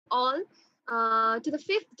all to the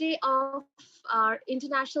fifth day of our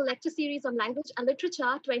International Lecture Series on Language and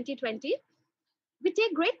Literature 2020. We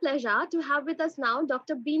take great pleasure to have with us now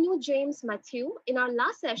Dr. Binu James Mathew in our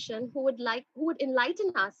last session, who would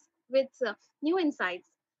enlighten us with new insights.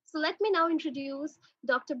 So let me now introduce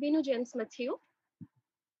Dr. Binu James Mathew.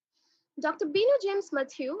 Dr. Binu James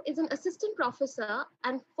Mathew is an assistant professor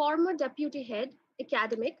and former deputy head,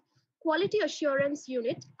 academic, Quality Assurance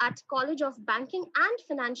Unit at College of Banking and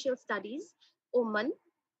Financial Studies, Oman.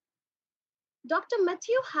 Dr.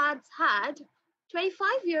 Mathew has had 25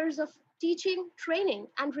 years of teaching, training,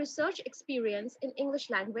 and research experience in English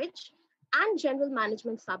language and general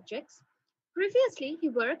management subjects. Previously, he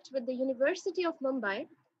worked with the University of Mumbai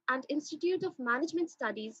and Institute of Management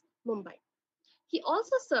Studies, Mumbai. He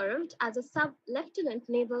also served as a sub-lieutenant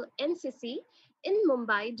Naval NCC in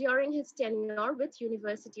Mumbai during his tenure with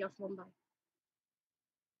University of Mumbai.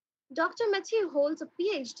 Dr. Mathew holds a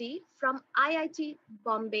PhD from IIT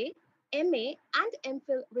Bombay, MA and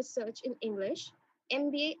MPhil Research in English,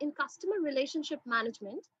 MBA in Customer Relationship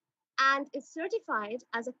Management, and is certified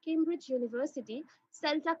as a Cambridge University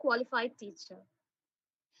CELTA qualified teacher.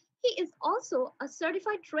 He is also a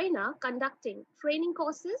certified trainer conducting training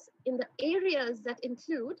courses in the areas that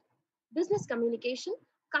include business communication,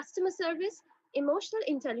 customer service, emotional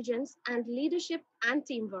intelligence, and leadership and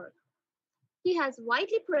teamwork. He has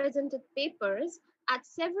widely presented papers at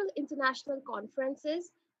several international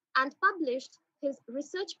conferences and published his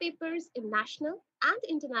research papers in national and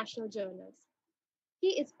international journals.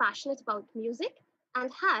 He is passionate about music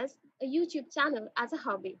and has a YouTube channel as a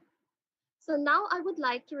hobby. So now I would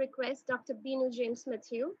like to request Dr. Binu James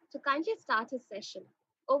Mathew to kindly start his session.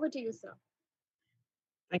 Over to you, sir.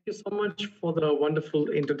 Thank you so much for the wonderful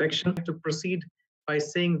introduction. To proceed by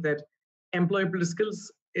saying that employability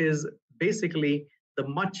skills is basically the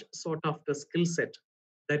much sought after skill set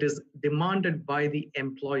that is demanded by the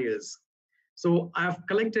employers. So I've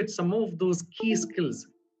collected some of those key skills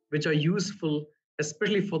which are useful,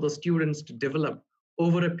 especially for the students to develop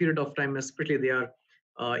over a period of time, especially they are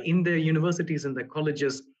in their universities and their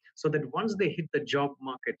colleges, so that once they hit the job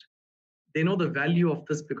market, they know the value of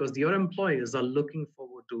this because your employers are looking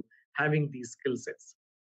forward to having these skill sets.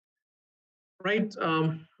 Right.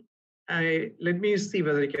 Let me see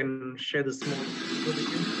whether I can share this more. No,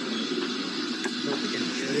 we can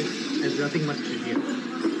share it. There's nothing much to hear.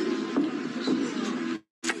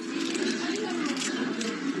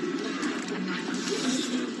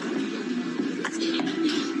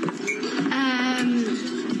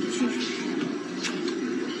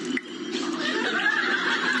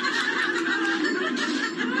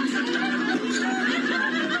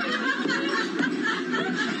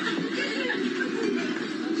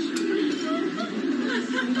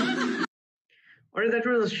 That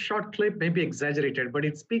was a short clip, maybe exaggerated, but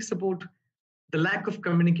it speaks about the lack of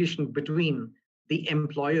communication between the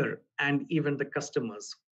employer and even the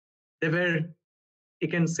customers. You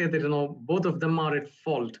can say that, both of them are at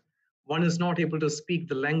fault. One is not able to speak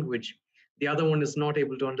the language. The other one is not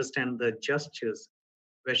able to understand the gestures,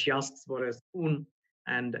 where she asks for a spoon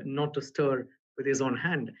and not to stir with his own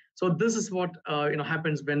hand. So this is what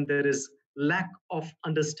happens when there is lack of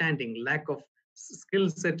understanding, lack of skill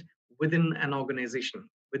set within an organization,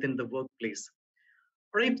 within the workplace.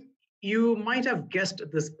 All right, you might have guessed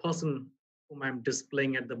this person whom I'm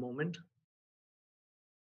displaying at the moment.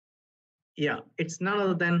 Yeah, it's none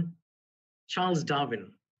other than Charles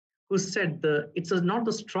Darwin, who said it's not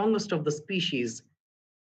the strongest of the species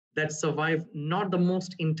that survive, not the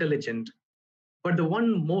most intelligent, but the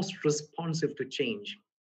one most responsive to change.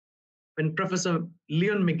 When Professor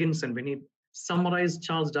Leon Mickinson, when he summarized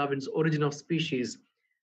Charles Darwin's Origin of Species,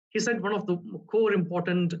 he said one of the core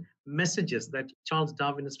important messages that Charles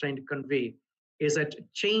Darwin is trying to convey is that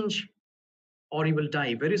change or you will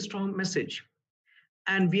die. Very strong message.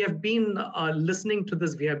 And we have been listening to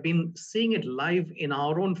this. We have been seeing it live in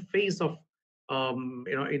our own phase of,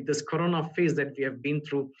 in this corona phase that we have been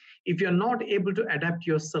through. If you're not able to adapt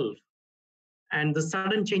yourself and the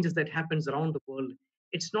sudden changes that happens around the world,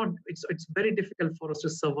 it's very difficult for us to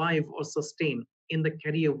survive or sustain in the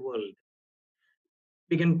career world.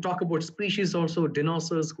 We can talk about species also,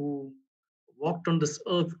 dinosaurs who walked on this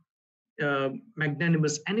earth,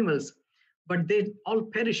 magnanimous animals, but they all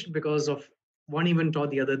perished because of one event or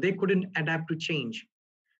the other. They couldn't adapt to change.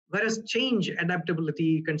 Whereas change, adaptability,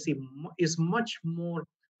 you can see, is much more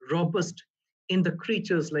robust in the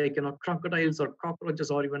creatures like crocodiles or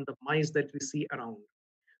cockroaches or even the mice that we see around.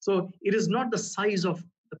 So it is not the size of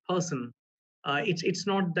the person. It's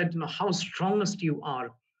not that how strongest you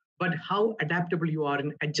are, but how adaptable you are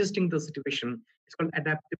in adjusting the situation. It's called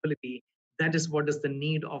adaptability That is what is the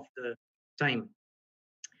need of the time.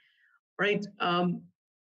 Right.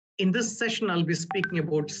 In this session, I'll be speaking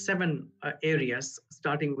about 7 areas,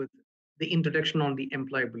 starting with the introduction on the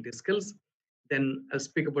employability skills. Then I'll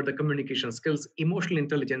speak about the communication skills, emotional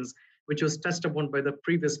intelligence, which was touched upon by the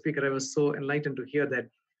previous speaker. I was so enlightened to hear that.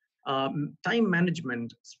 Time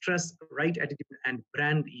management, stress, right attitude, and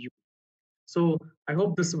brand you. So I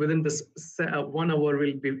hope this within this 1 hour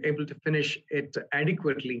we'll be able to finish it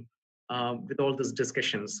adequately with all these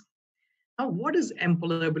discussions. Now, what is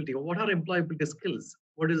employability, or what are employability skills?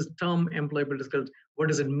 What is term employability skills? What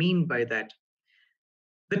does it mean by that?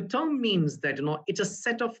 The term means that it's a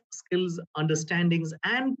set of skills, understandings,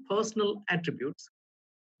 and personal attributes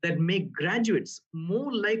that make graduates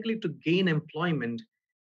more likely to gain employment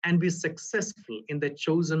and be successful in their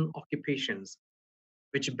chosen occupations,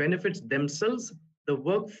 which benefits themselves, the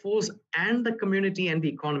workforce, and the community and the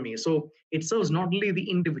economy. So it serves not only the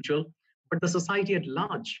individual, but the society at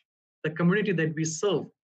large, the community that we serve.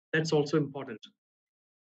 That's also important.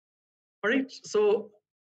 All right, so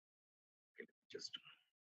just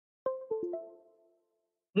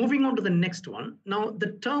moving on to the next one. Now,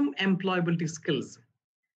 the term employability skills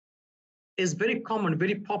is very common,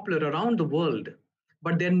 very popular around the world,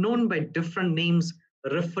 but they're known by different names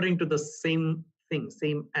referring to the same thing,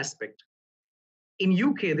 same aspect. In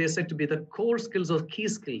UK, they're said to be the core skills or key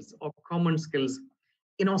skills or common skills.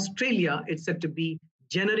 In Australia, it's said to be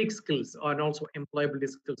generic skills and also employability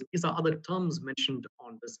skills. These are other terms mentioned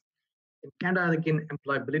on this. In Canada, again,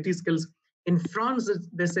 employability skills. In France,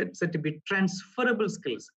 they're said to be transferable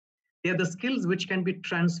skills. They are the skills which can be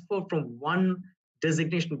transferred from one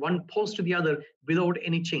designation, one post to the other without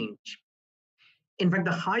any change. In fact,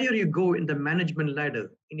 the higher you go in the management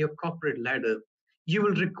ladder, in your corporate ladder, you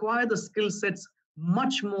will require the skill sets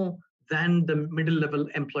much more than the middle level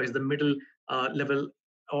employees, the middle level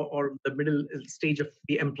or the middle stage of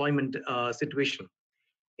the employment situation.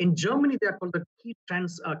 In Germany, they are called the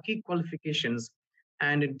key qualifications,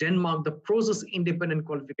 and in Denmark, the process independent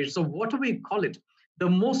qualifications. So what do we call it? The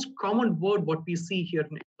most common word what we see here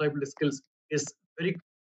in employability skills is very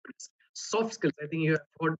soft skills. I think you have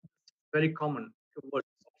heard very common word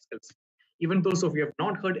soft skills. Even those of you who have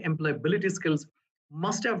not heard employability skills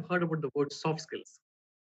must have heard about the word soft skills.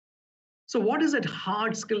 So what is it,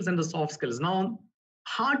 hard skills and the soft skills? Now,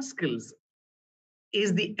 hard skills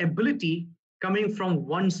is the ability coming from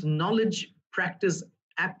one's knowledge, practice,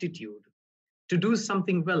 aptitude to do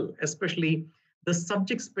something well, especially the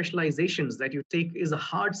subject specializations that you take is a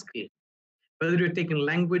hard skill. Whether you're taking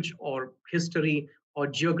language or history or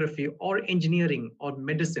geography or engineering or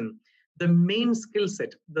medicine, the main skill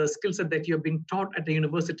set, the skill set that you're being taught at the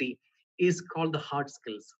university is called the hard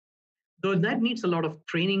skills. Though that needs a lot of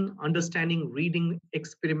training, understanding, reading,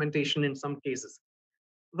 experimentation in some cases.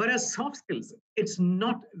 Whereas soft skills, it's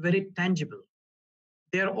not very tangible.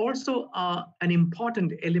 They are also an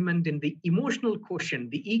important element in the emotional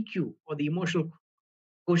quotient, the EQ, or the emotional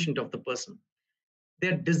quotient of the person.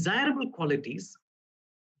 They're desirable qualities.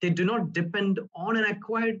 They do not depend on an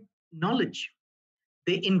acquired knowledge.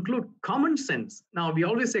 They include common sense. Now, we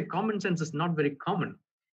always say common sense is not very common,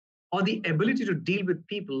 or the ability to deal with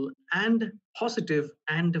people and positive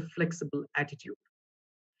and flexible attitude.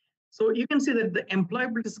 So you can see that the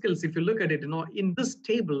employability skills, if you look at it, in this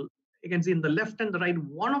table, you can see in the left and the right,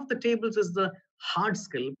 one of the tables is the hard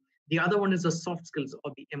skill. The other one is the soft skills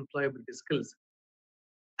or the employability skills.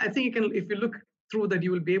 I think you can, if you look through that,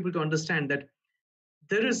 you will be able to understand that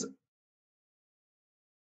there is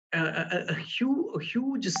a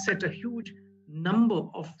huge number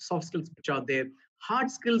of soft skills which are there. Hard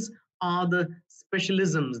skills are the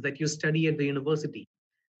specialisms that you study at the university,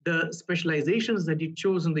 the specializations that you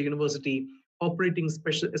chose in the university, operating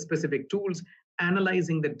specific tools,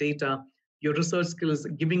 analyzing the data, your research skills,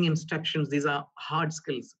 giving instructions. These are hard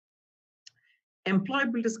skills.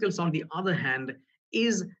 Employability skills, on the other hand,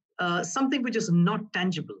 is something which is not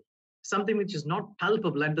tangible, something which is not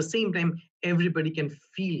palpable. At the same time, everybody can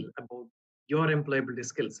feel about your employability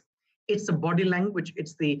skills. It's the body language,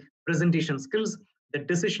 it's the presentation skills, the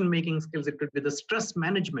decision-making skills. It could be the stress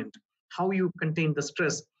management, how you contain the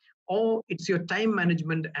stress, or it's your time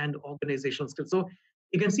management and organizational skills. So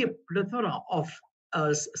you can see a plethora of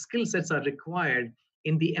skill sets are required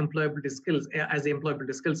in the employability skills as the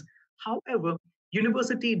employability skills. However,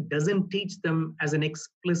 university doesn't teach them as an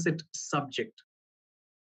explicit subject.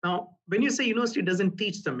 Now, when you say university doesn't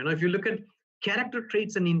teach them, if you look at character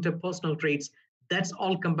traits and interpersonal traits, that's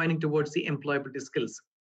all combining towards the employability skills.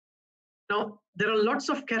 Now, there are lots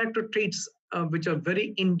of character traits which are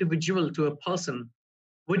very individual to a person,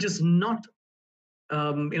 which is not,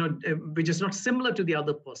 which is not similar to the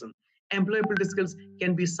other person. Employability skills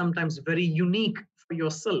can be sometimes very unique for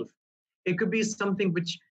yourself. It could be something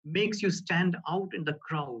which makes you stand out in the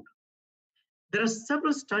crowd. There are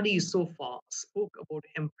several studies so far spoke about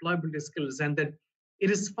employability skills, and that it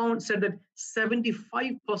is found said that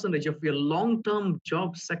 75% of your long-term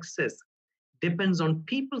job success depends on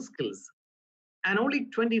people skills, and only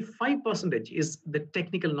 25% is the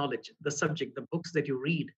technical knowledge, the subject, the books that you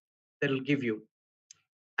read that will give you.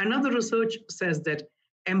 Another research says that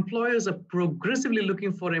employers are progressively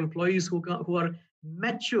looking for employees who are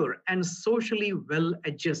mature and socially well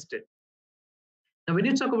adjusted. Now, when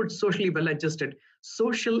you talk about socially well adjusted,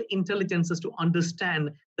 social intelligence is to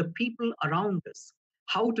understand the people around us,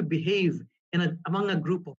 how to behave among a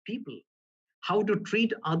group of people, how to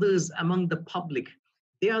treat others among the public.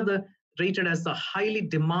 They are rated as the highly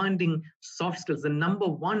demanding soft skills, the number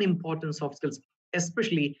one important soft skills,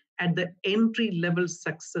 especially at the entry level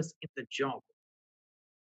success in the job.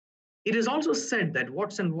 It is also said that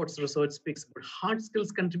Watts research speaks about hard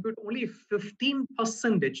skills contribute only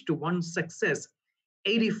 15% to one's success.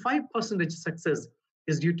 85% success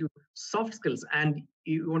is due to soft skills. And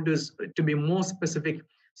you want to be more specific,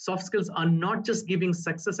 soft skills are not just giving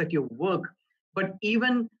success at your work, but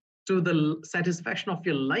even to the satisfaction of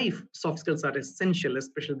your life. Soft skills are essential,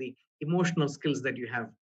 especially the emotional skills that you have.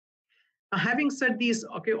 Now, having said these,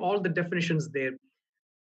 okay, all the definitions there,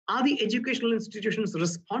 are the educational institutions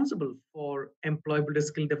responsible for employability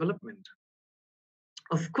skill development?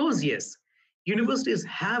 Of course, yes. Universities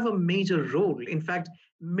have a major role. In fact,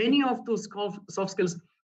 many of those soft skills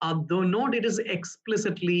are, though not it is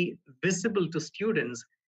explicitly visible to students,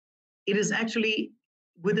 it is actually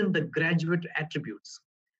within the graduate attributes,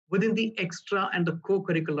 within the extra and the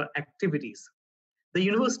co-curricular activities. The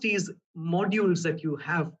university's modules that you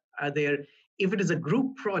have are there. If it is a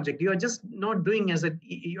group project, you are just not doing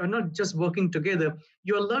you are not just working together,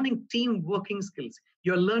 you are learning team working skills,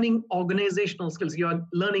 you are learning organizational skills, you are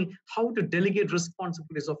learning how to delegate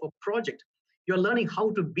responsibilities of a project, you're learning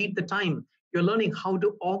how to beat the time, you're learning how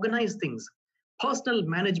to organize things. Personal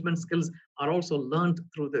management skills are also learned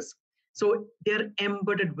through this. So they're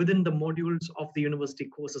embedded within the modules of the university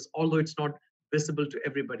courses, although it's not visible to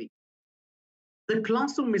everybody. The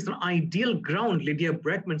classroom is an ideal ground, Lydia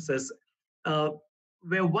Bregman says, uh,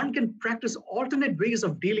 where one can practice alternate ways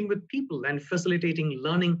of dealing with people and facilitating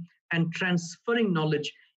learning and transferring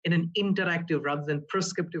knowledge in an interactive rather than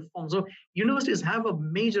prescriptive form. So universities have a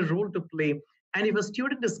major role to play. And if a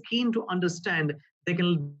student is keen to understand, they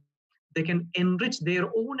can enrich their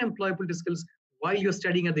own employability skills while you're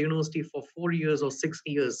studying at the university for 4 years or 6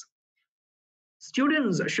 years.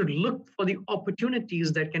 Students should look for the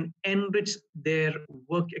opportunities that can enrich their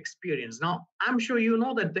work experience. Now, I'm sure you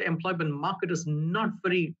know that the employment market is not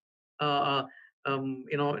very, not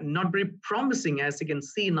very promising, as you can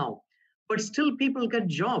see now. But still, people get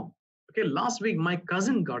job. Okay, last week my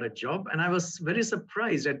cousin got a job, and I was very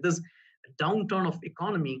surprised at this downturn of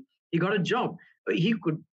economy. He got a job. He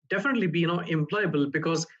could definitely be, employable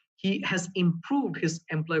because he has improved his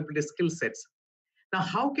employability skill sets. Now,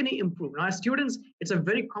 how can he improve? Now, as students, it's a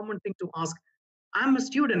very common thing to ask. I'm a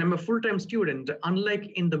student, I'm a full-time student.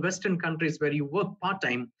 Unlike in the Western countries where you work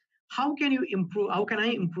part-time, how can you improve? How can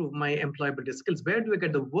I improve my employability skills? Where do I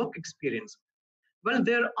get the work experience? Well,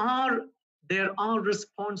 there are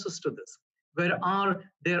responses to this. There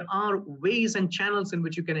are ways and channels in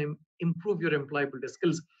which you can improve your employability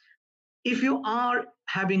skills. If you are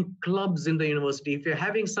having clubs in the university, if you're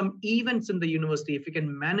having some events in the university, if you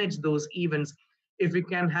can manage those events, if you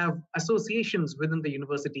can have associations within the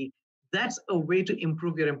university, that's a way to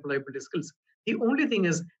improve your employability skills. The only thing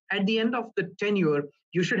is, at the end of the tenure,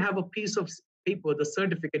 you should have a piece of paper, the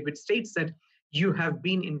certificate, which states that you have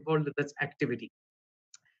been involved in this activity.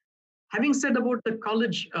 Having said about the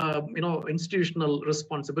college, institutional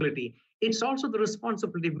responsibility, it's also the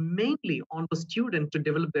responsibility mainly on the student to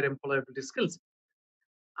develop their employability skills.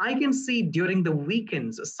 I can see during the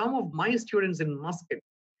weekends, some of my students in Muscat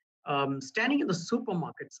standing in the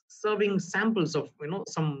supermarkets, serving samples of,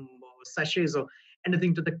 some sachets or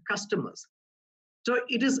anything to the customers. So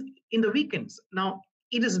it is in the weekends. Now,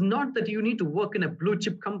 it is not that you need to work in a blue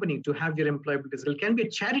chip company to have your employability skill. It can be a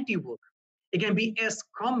charity work. It can be as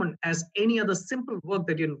common as any other simple work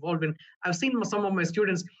that you're involved in. I've seen some of my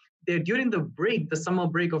students, during the break, the summer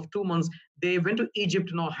break of 2 months, they went to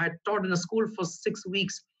Egypt, had taught in a school for 6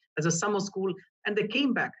 weeks as a summer school, and they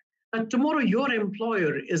came back. And tomorrow, your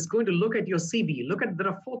employer is going to look at your CV. There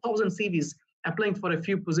are 4,000 CVs applying for a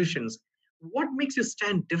few positions. What makes you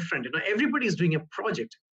stand different? Everybody is doing a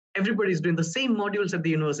project. Everybody is doing the same modules at the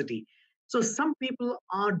university. So some people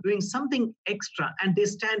are doing something extra and they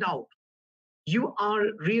stand out. you are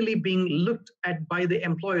really being looked at by the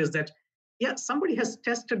employers that, yeah, somebody has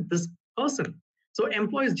tested this person. So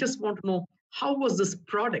employers just want to know, how was this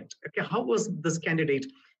product? Okay, how was this candidate?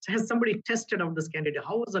 So has somebody tested out this candidate?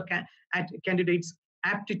 How was the candidate's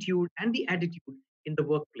aptitude and the attitude in the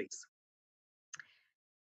workplace?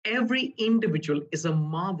 Every individual is a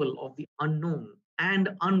marvel of the unknown and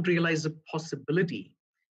unrealized possibility,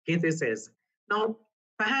 Keith says. Now,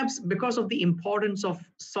 perhaps because of the importance of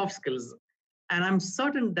soft skills, and I'm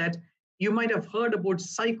certain that you might have heard about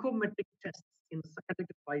psychometric tests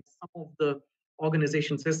conducted by some of the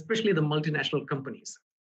organizations, especially the multinational companies.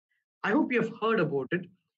 I hope you have heard about it.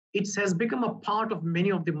 It has become a part of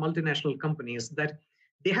many of the multinational companies that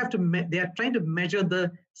they are trying to measure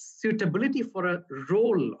the suitability for a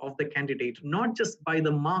role of the candidate, not just by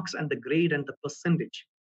the marks and the grade and the percentage.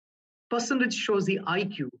 Percentage shows the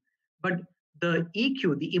IQ, but the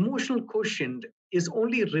EQ, the emotional quotient, is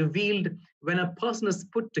only revealed when a person is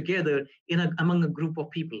put together among a group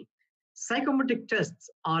of people. Psychometric tests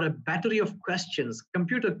are a battery of questions,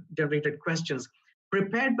 computer generated questions,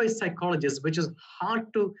 prepared by psychologists, which is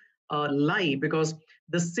hard to lie because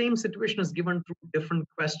the same situation is given through different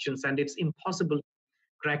questions and it's impossible to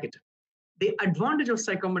crack it. The advantage of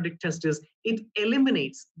psychometric test is it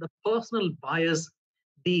eliminates the personal bias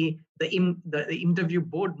the interview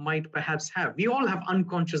board might perhaps have. We all have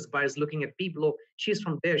unconscious bias looking at people. Oh, she's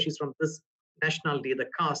from there, she's from this nationality, the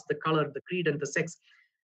caste, the color, the creed, and the sex.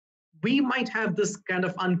 We might have this kind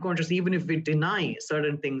of unconscious, even if we deny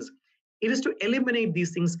certain things. It is to eliminate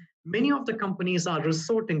these things. Many of the companies are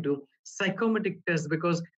resorting to psychometric tests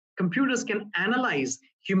because computers can analyze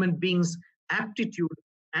human beings' aptitude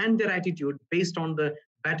and their attitude based on the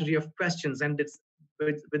battery of questions. And it's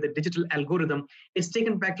with a digital algorithm, it's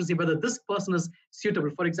taken back to see whether this person is suitable.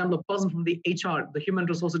 For example, a person from the HR, the human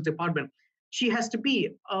resources department, she has to be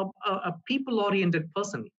a people-oriented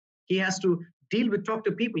person. He has to talk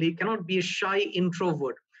to people. He cannot be a shy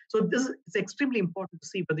introvert. So this is extremely important to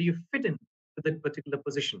see whether you fit in with that particular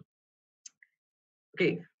position.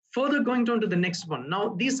 Okay, further going on to the next one.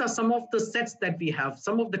 Now, these are some of the sets that we have,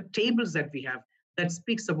 some of the tables that we have that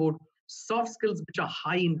speaks about soft skills which are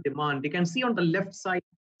high in demand. You can see on the left side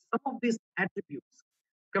some of these attributes: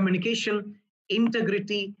 communication,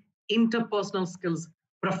 integrity, interpersonal skills,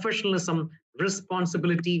 professionalism,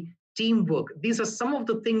 responsibility, teamwork. These are some of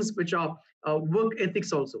the things which are work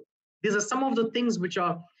ethics also. These are some of the things which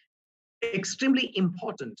are extremely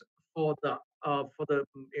important for the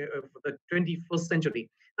 21st century.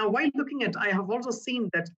 Now, while looking at, I have also seen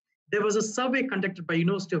that there was a survey conducted by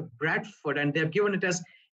University of Bradford, and they have given it as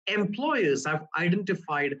employers have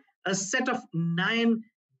identified a set of 9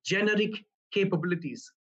 generic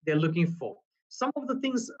capabilities they're looking for. Some of the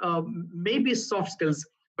things may be soft skills,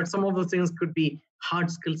 but some of the things could be hard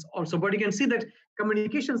skills also. But you can see that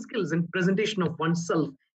communication skills and presentation of oneself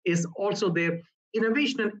is also there.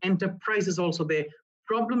 Innovation and enterprise is also there.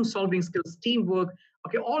 Problem solving skills, teamwork.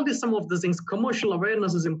 Okay, all this, some of the things, commercial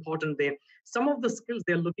awareness is important there. Some of the skills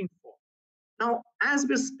they're looking for. Now, as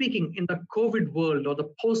we're speaking in the COVID world or the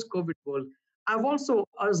post-COVID world, I was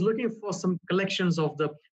looking for some collections of the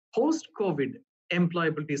post-COVID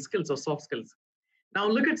employability skills or soft skills. Now,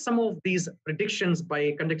 look at some of these predictions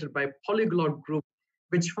conducted by Polyglot Group,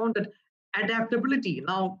 which found that adaptability.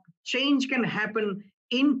 Now, change can happen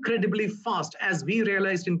incredibly fast, as we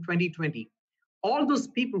realized in 2020. All those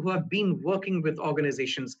people who have been working with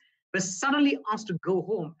organizations were suddenly asked to go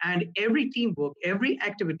home, and every teamwork, every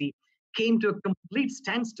activity came to a complete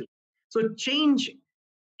standstill. So change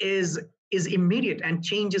is immediate and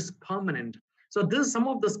change is permanent. So this is some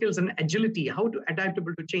of the skills, and agility, how to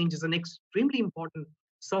adaptable to change, is an extremely important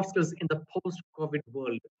soft skills in the post-COVID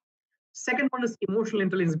world. Second one is emotional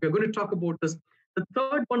intelligence. We're going to talk about this. The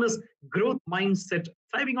third one is growth mindset,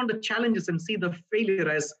 thriving on the challenges and see the failure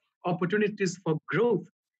as opportunities for growth.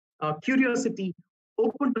 Curiosity,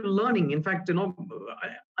 open to learning. In fact,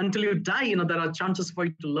 until you die, there are chances for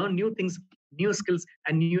you to learn new things, new skills,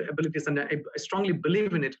 and new abilities. And I strongly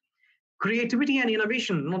believe in it. Creativity and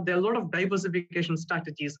innovation. There are a lot of diversification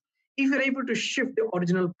strategies. If you're able to shift the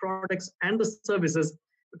original products and the services,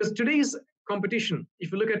 because today's competition,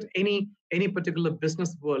 if you look at any particular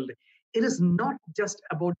business world, it is not just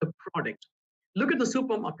about the product. Look at the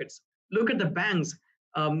supermarkets, look at the banks,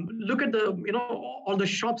 look at all the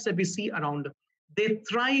shops that we see around. They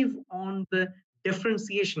thrive on the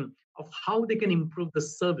differentiation of how they can improve the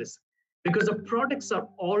service, because the products are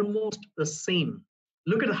almost the same.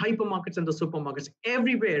 Look at the hypermarkets and the supermarkets.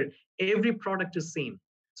 Everywhere, every product is same.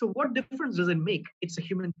 So what difference does it make? It's a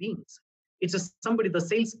human beings. It's somebody, the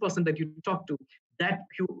salesperson that you talk to, that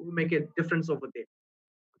you make a difference over there.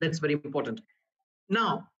 That's very important.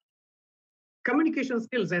 Now, communication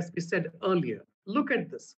skills, as we said earlier, look at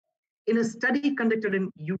this. In a study conducted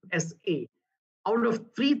in USA, out of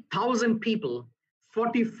 3,000 people,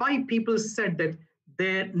 45 people said that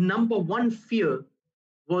their number one fear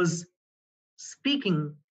was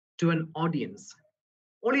speaking to an audience.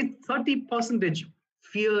 Only 30%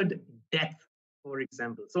 feared death, for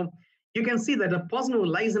example. So you can see that a person who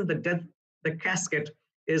lies in the casket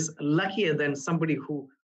is luckier than somebody who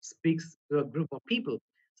speaks to a group of people.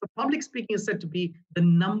 So public speaking is said to be the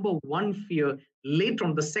number one fear. Later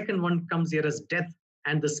on, the second one comes here as death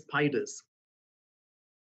and the spiders,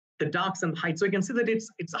 the darks and heights. So you can see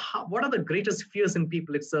that what are the greatest fears in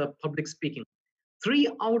people? It's public speaking. 3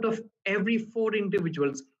 out of every 4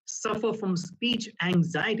 individuals suffer from speech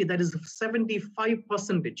anxiety. That is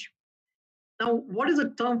 75%. Now, what is the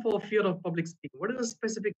term for fear of public speaking? What is the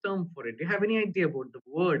specific term for it? Do you have any idea about the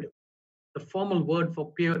word, the formal word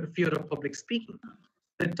for fear of public speaking?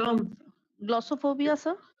 The term? Glossophobia,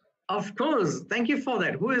 sir? Of course. Thank you for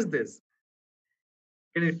that. Who is this?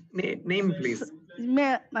 Can you name, please?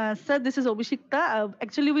 Sir, this is Obishikta.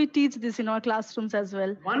 Actually, we teach this in our classrooms as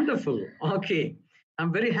well. Wonderful. Okay.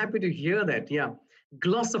 I'm very happy to hear that. Yeah.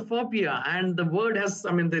 Glossophobia. And the word has,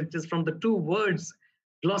 it is from the 2 words.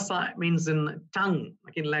 Glossa means in tongue,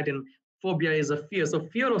 like in Latin. Phobia is a fear. So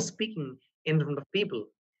fear of speaking in front of people.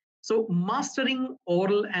 So mastering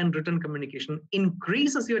oral and written communication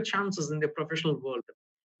increases your chances in the professional world.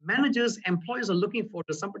 Managers, employers are looking forward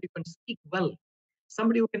to somebody who can speak well,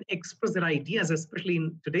 somebody who can express their ideas, especially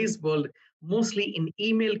in today's world, mostly in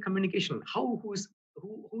email communication. Who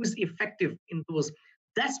is effective in those?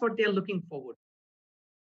 That's what they're looking forward.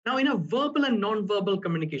 Now, in a verbal and non-verbal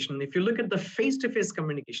communication, if you look at the face-to-face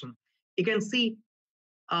communication, you can see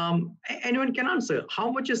anyone can answer. How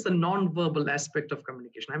much is the non-verbal aspect of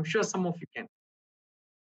communication? I'm sure some of you can.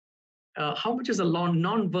 How much is a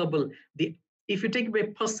non-verbal? If you take away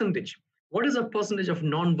percentage, what is a percentage of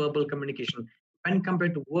non-verbal communication when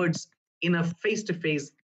compared to words in a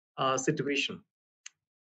face-to-face situation?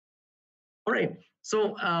 All right.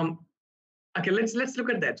 So, okay, let's look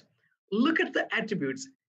at that. Look at the attributes.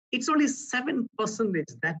 It's only 7%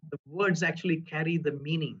 that the words actually carry the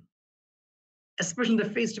meaning, especially in the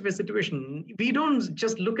face-to-face situation. We don't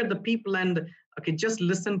just look at the people and just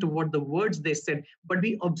listen to what the words they said, but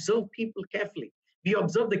we observe people carefully. We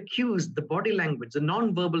observe the cues, the body language, the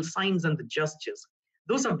non-verbal signs and the gestures.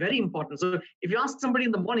 Those are very important. So if you ask somebody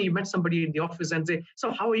in the morning, you met somebody in the office and say,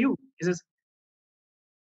 so how are you? He says,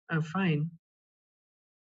 I'm fine.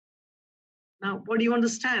 Now, what do you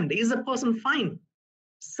understand? Is the person fine?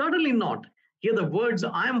 Certainly not. Here the words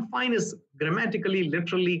I am fine is grammatically,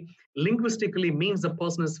 literally, linguistically means the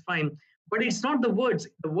person is fine. But it's not the words.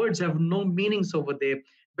 The words have no meanings over there.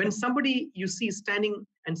 When somebody you see standing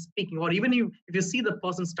and speaking, or even if you see the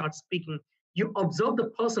person start speaking, you observe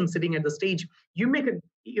the person sitting at the stage, you make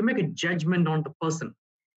a judgment on the person.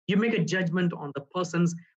 You make a judgment on the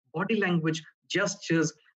person's body language,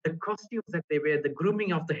 gestures, the costumes that they wear, the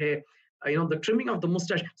grooming of the hair, the trimming of the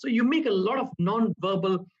mustache. So you make a lot of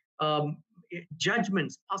non-verbal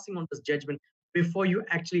judgments, passing on this judgment before you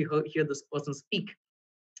actually hear this person speak.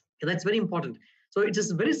 That's very important. So it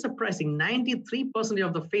is very surprising. 93%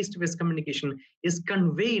 of the face-to-face communication is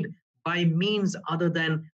conveyed by means other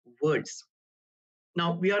than words.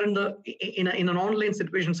 Now we are in an online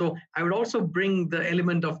situation, so I would also bring the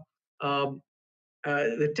element of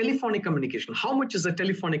the telephonic communication. How much is the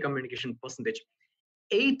telephonic communication percentage?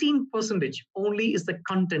 18% only is the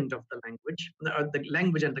content of the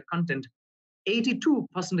language and the content.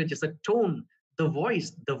 82% is the tone, the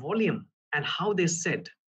voice, the volume, and how they said.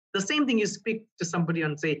 The same thing, you speak to somebody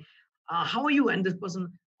and say, how are you? And this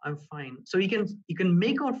person, I'm fine. So you can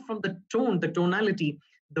make out from the tone, the tonality,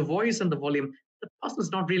 the voice and the volume, the person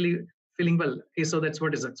is not really feeling well. Okay, so that's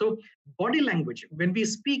what is it. So body language, when we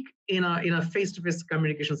speak in a face-to-face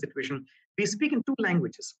communication situation, we speak in 2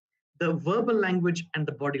 languages, the verbal language and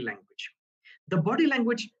the body language. The body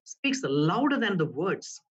language speaks louder than the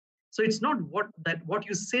words. So it's not what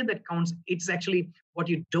you say that counts. It's actually what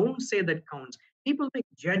you don't say that counts. People make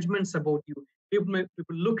judgments about you. People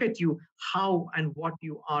look at you, how and what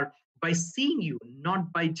you are, by seeing you,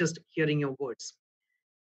 not by just hearing your words.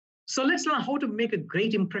 So let's learn how to make a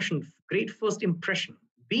great impression, great first impression.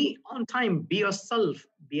 Be on time, be yourself,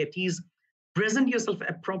 be at ease, present yourself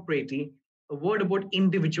appropriately. A word about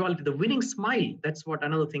individuality, the winning smile. That's what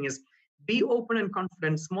another thing is. Be open and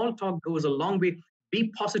confident. Small talk goes a long way.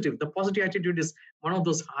 Be positive. The positive attitude is one of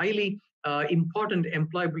those highly important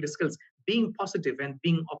employability skills, being positive and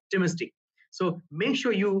being optimistic. So make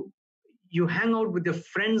sure you hang out with your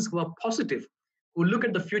friends who are positive. who look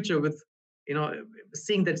at the future with,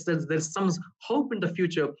 seeing that there's some hope in the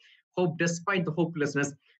future, hope despite the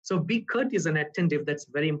hopelessness. So be courteous and attentive. That's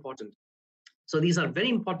very important. So these are very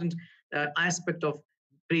important aspect of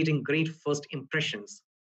creating great first impressions.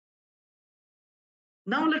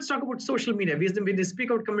 Now let's talk about social media. When we speak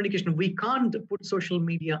about communication, we can't put social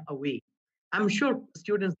media away. I'm sure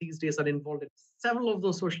students these days are involved in several of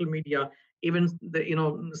those social media. Even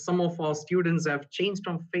some of our students have changed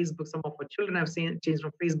from Facebook. Some of our children have changed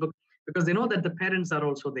from Facebook because they know that the parents are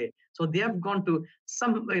also there. So they have gone to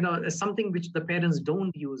something which the parents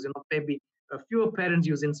don't use. Maybe fewer parents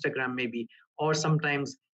use Instagram, maybe, or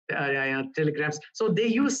sometimes telegrams. So they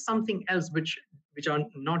use something else which are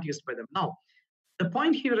not used by them. Now, the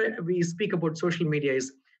point here we speak about social media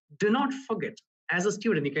is, do not forget, as a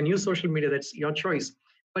student, you can use social media, that's your choice,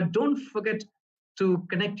 but don't forget to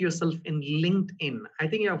connect yourself in LinkedIn. I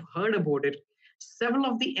think you have heard about it. Several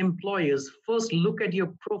of the employers first look at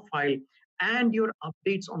your profile and your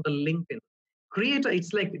updates on the LinkedIn.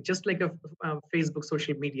 It's like just like a Facebook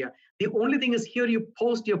social media. The only thing is here you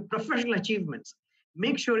post your professional achievements.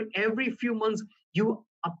 Make sure every few months you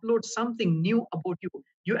upload something new about you.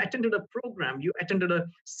 You attended a program, you attended a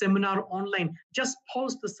seminar online, just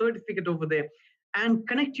post the certificate over there and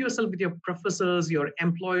connect yourself with your professors, your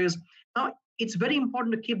employers. Now, it's very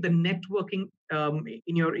important to keep the networking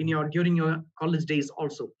during your college days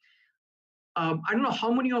also. I don't know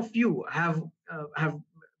how many of you have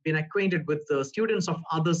been acquainted with the students of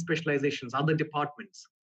other specializations, other departments,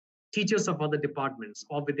 teachers of other departments,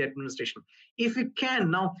 or with the administration. If you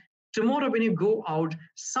can, now, tomorrow when you go out,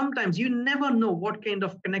 sometimes you never know what kind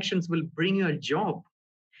of connections will bring you a job.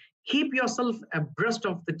 Keep yourself abreast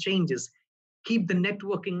of the changes. Keep the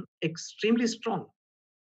networking extremely strong.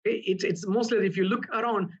 It's mostly, if you look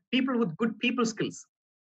around, people with good people skills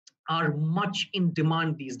are much in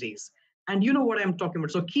demand these days. And you know what I'm talking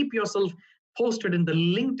about. So keep yourself posted in the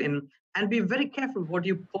LinkedIn and be very careful what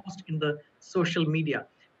you post in the social media.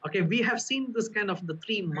 Okay, we have seen this kind of the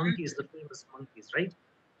three monkeys, the famous monkeys, right?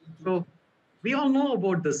 So we all know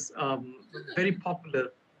about this very popular,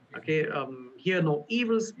 okay, hear no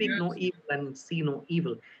evil, speak no evil, and see no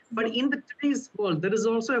evil. But in the today's world, there is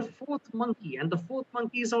also a fourth monkey, and the fourth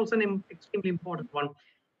monkey is also an extremely important one.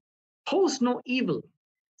 Post no evil.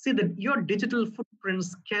 See that your digital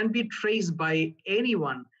footprints can be traced by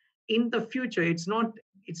anyone in the future. It's not.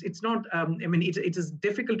 It's not. It is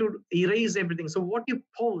difficult to erase everything. So what you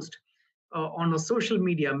post on a social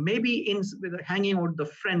media, maybe with hanging out with the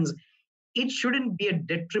friends, it shouldn't be a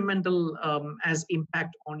detrimental as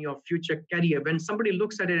impact on your future career. When somebody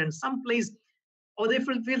looks at it in some place, or they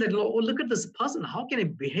feel that, oh, look at this person, how can he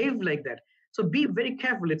behave like that? So be very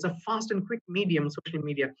careful. It's a fast and quick medium, social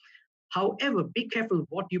media. However, be careful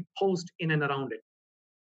what you post in and around it.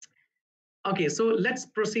 Okay, so let's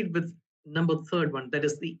proceed with number third one, that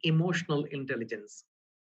is the emotional intelligence.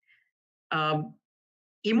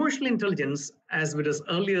 Emotional intelligence, as it was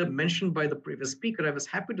earlier mentioned by the previous speaker, I was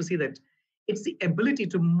happy to see that it's the ability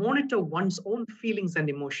to monitor one's own feelings and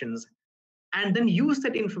emotions and then use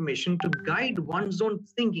that information to guide one's own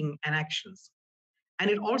thinking and actions. And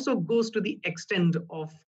it also goes to the extent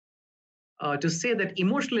of to say that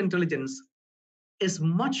emotional intelligence is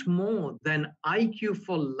much more than IQ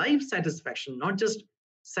for life satisfaction, not just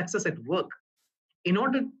success at work. In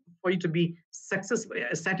order for you to be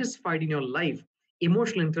satisfied in your life,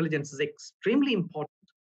 emotional intelligence is extremely important.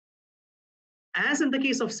 As in the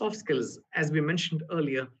case of soft skills, as we mentioned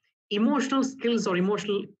earlier, emotional skills or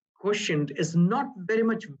emotional quotient is not very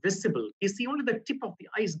much visible. You see only the tip of the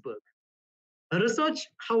iceberg. Research,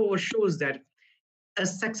 however, shows that a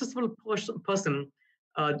successful person,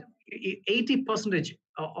 80%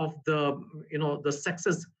 of the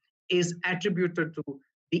success is attributed to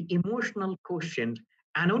the emotional quotient,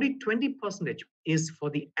 and only 20% is for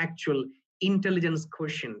the actual intelligence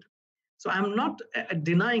quotient. So I'm not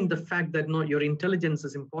denying the fact that no, your intelligence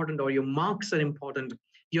is important or your marks are important,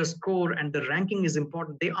 your score and the ranking is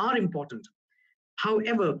important. They are important.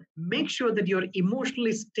 However, make sure that you're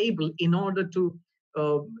emotionally stable in order to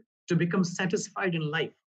become satisfied in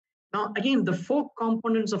life. Now, again, the four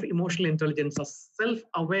components of emotional intelligence are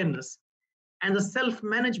self-awareness and the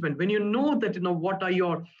self-management. When you know that, what are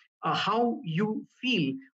your, how you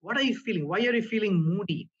feel, what are you feeling, why are you feeling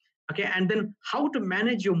moody, okay, and then how to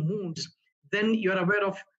manage your moods, then you're aware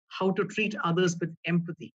of how to treat others with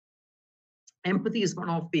empathy. Empathy is one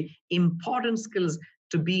of the important skills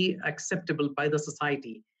to be acceptable by the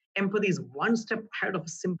society. Empathy is one step ahead of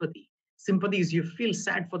sympathy. Sympathy is you feel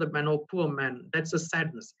sad for the man or poor man. That's a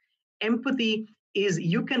sadness. Empathy is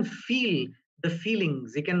you can feel the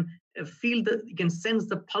feelings. You can feel the, you can sense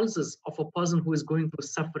the pulses of a person who is going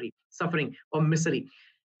through suffering or misery.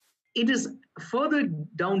 It is further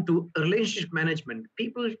down to relationship management.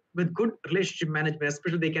 People with good relationship management,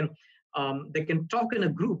 especially they can talk in a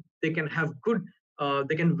group, they can have good,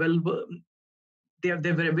 they can well, they're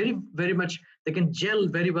very much, they can gel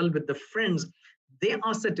very well with the friends. They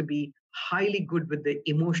are said to be highly good with the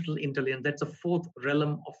emotional intelligence. That's a fourth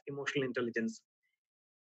realm of emotional intelligence.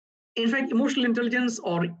 In fact, emotional intelligence,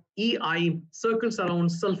 or EI, circles around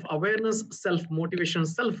self-awareness, self-motivation,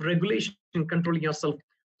 self-regulation, controlling yourself,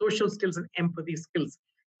 social skills, and empathy skills.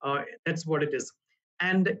 That's what it is.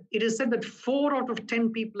 And it is said that 4 out of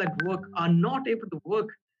 10 people at work are not able to work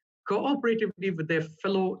cooperatively with their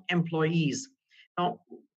fellow employees. Now,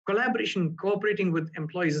 collaboration, cooperating with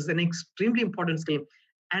employees is an extremely important skill.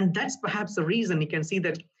 And that's perhaps the reason you can see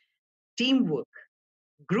that teamwork,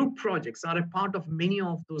 group projects are a part of many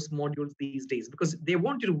of those modules these days, because they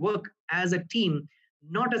want you to work as a team,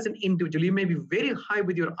 not as an individual. You may be very high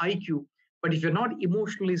with your IQ, but if you're not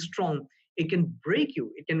emotionally strong, it can break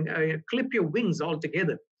you. It can clip your wings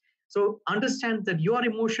altogether. So understand that your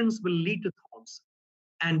emotions will lead to thoughts,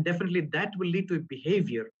 and definitely that will lead to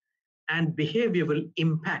behavior, and behavior will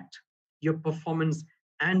impact your performance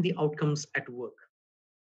and the outcomes at work.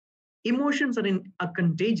 Emotions are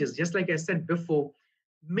contagious, just like I said before.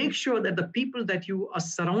 Make sure that the people that you are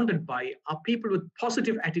surrounded by are people with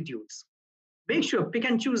positive attitudes. Make sure, pick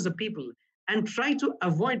and choose the people, and try to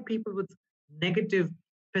avoid people with negative,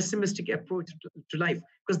 pessimistic approach to life,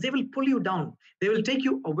 because they will pull you down. They will take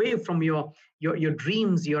you away from your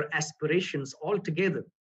dreams, your aspirations altogether.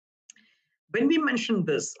 When we mention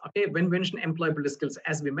this, okay, when we mention employability skills,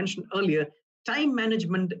 as we mentioned earlier, time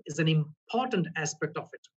management is an important aspect of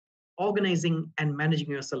it. Organizing and managing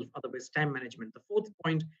yourself, otherwise time management, the fourth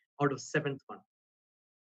point out of seventh one.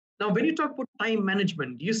 Now, when you talk about time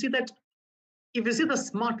management, you see that if you see the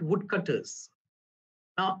smart woodcutters,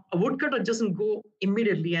 now a woodcutter doesn't go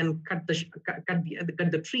immediately and cut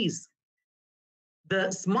the trees. The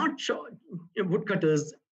smart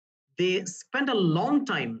woodcutters, they spend a long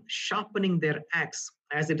time sharpening their axe.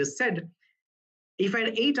 As it is said, if I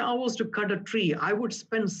had 8 hours to cut a tree, I would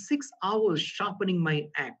spend 6 hours sharpening my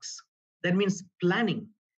axe. That means planning,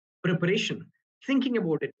 preparation, thinking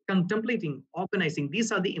about it, contemplating, organizing.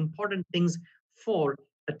 These are the important things for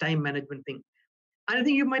the time management thing. And I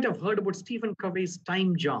think you might have heard about Stephen Covey's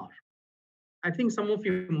time jar. I think some of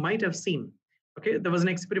you might have seen. Okay, there was an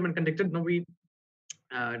experiment conducted. Now we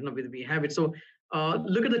have it. So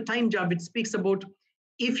look at the time jar, which speaks about,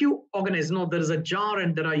 if you organize, there is a jar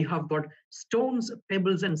and you have got stones,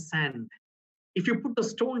 pebbles, and sand. If you put the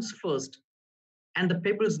stones first and the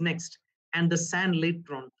pebbles next and the sand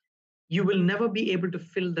later on, you will never be able to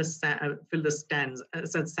fill the sands.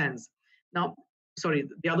 Now, sorry,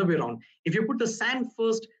 the other way around. If you put the sand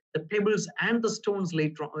first, the pebbles and the stones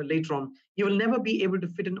later on, you will never be able to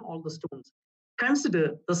fit in all the stones.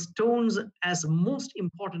 Consider the stones as most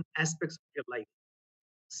important aspects of your life.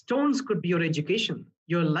 Stones could be your education,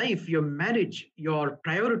 your life, your marriage, your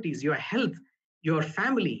priorities, your health, your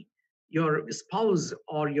family, your spouse,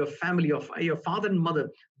 or your family, of your father and mother.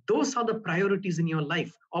 Those are the priorities in your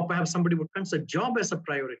life. Or perhaps somebody would consider job as a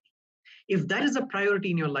priority. If that is a priority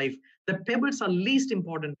in your life, the pebbles are less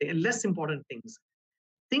important things.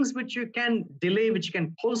 Things which you can delay, which you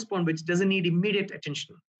can postpone, which doesn't need immediate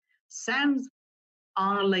attention. Sands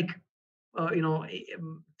are like,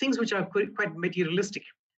 things which are quite materialistic.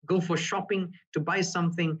 Go for shopping, to buy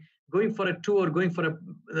something, going for a tour, going for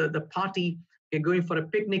the party, going for a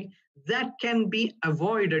picnic. That can be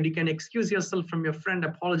avoided. You can excuse yourself from your friend,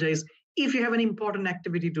 apologize if you have an important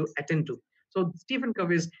activity to attend to. So Stephen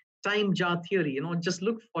Covey's time jar theory, just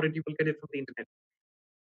look for it. You will get it from the internet.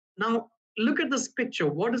 Now, look at this picture.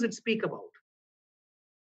 What does it speak about?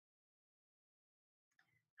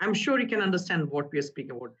 I'm sure you can understand what we are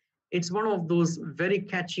speaking about. It's one of those very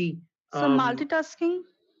catchy. Some multitasking?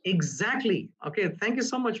 Exactly. Okay. Thank you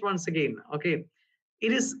so much once again. Okay.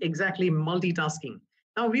 It is exactly multitasking.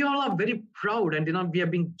 Now, we all are very proud, and we are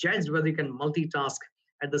being judged whether you can multitask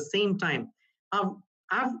at the same time.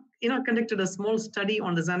 I've conducted a small study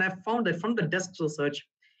on this, and I found that from the desk research,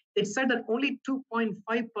 it said that only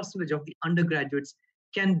 2.5% of the undergraduates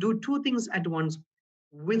can do two things at once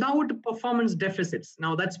without performance deficits.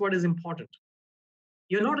 Now, that's what is important.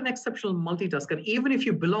 You're not an exceptional multitasker. Even if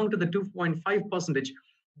you belong to the 2.5%,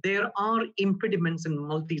 there are impediments in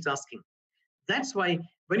multitasking. That's why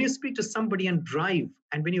when you speak to somebody and drive,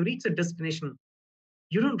 and when you reach a destination,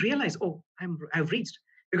 you don't realize, oh, I've reached.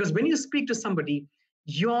 Because when you speak to somebody,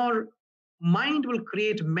 your mind will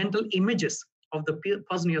create mental images of the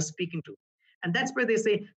person you're speaking to. And that's why they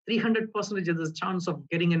say 300% is the chance of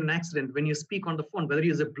getting in an accident when you speak on the phone, whether you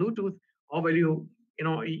use a Bluetooth or whether you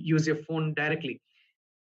use your phone directly.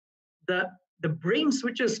 The brain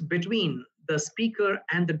switches between the speaker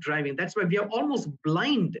and the driving. That's why we are almost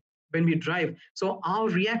blind when we drive. So our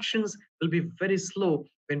reactions will be very slow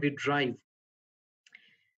when we drive.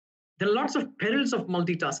 There are lots of perils of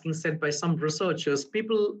multitasking said by some researchers.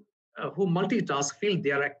 People who multitask feel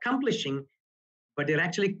they are accomplishing, but they're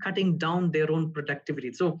actually cutting down their own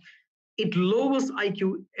productivity. So it lowers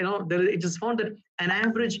IQ. It is found that an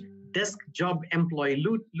average desk job employee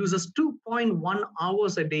loses 2.1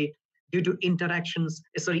 hours a day due to interruptions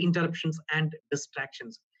and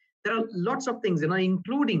distractions. There are lots of things,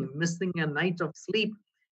 including missing a night of sleep.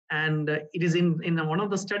 And it is in one of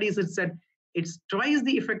the studies, it said it's twice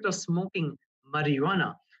the effect of smoking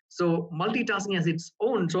marijuana. So multitasking has its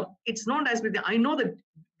own. So it's not as with I know that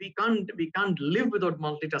we can't live without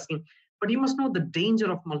multitasking, but you must know the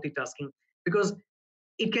danger of multitasking, because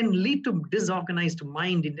it can lead to disorganized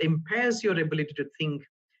mind. It impairs your ability to think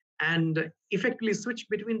and effectively switch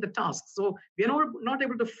between the tasks. So we are not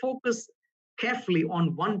able to focus carefully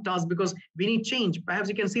on one task because we need change. Perhaps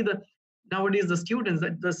you can see nowadays the students,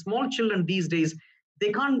 the small children these days,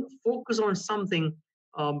 they can't focus on something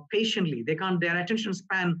patiently. Their attention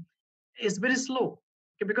span is very slow,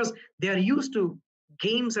 okay, because they are used to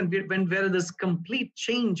games and where there's complete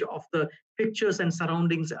change of the pictures and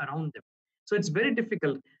surroundings around them. So it's very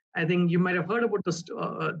difficult. I think you might have heard about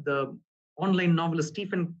the online novelist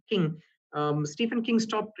Stephen King. Stephen King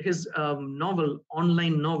stopped his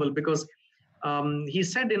online novel because he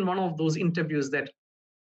said in one of those interviews that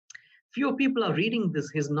few people are reading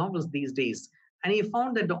his novels these days, and he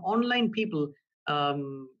found that the online people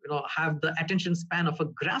have the attention span of a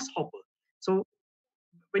grasshopper. So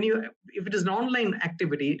if it is an online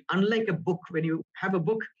activity, unlike a book, when you have a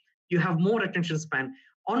book, you have more attention span.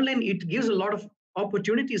 Online, it gives a lot of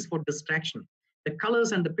opportunities for distraction, the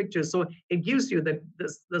colors and the pictures. So it gives you that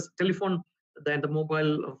this telephone, the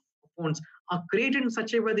mobile phones are created in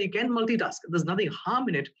such a way that you can multitask. There's nothing harm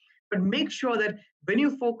in it, but make sure that when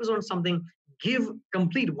you focus on something, give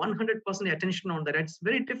complete 100% attention on that. It's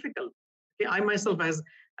very difficult. Okay, I myself, as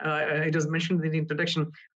it was mentioned in the introduction,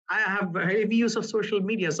 I have a heavy use of social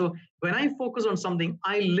media. So when I focus on something,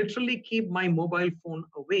 I literally keep my mobile phone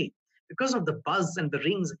away. Because of the buzz and the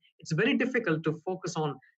rings, it's very difficult to focus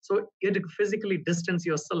on. So you have to physically distance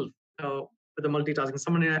yourself with the multitasking.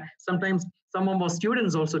 Sometimes some of our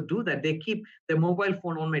students also do that. They keep their mobile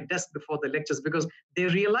phone on my desk before the lectures because they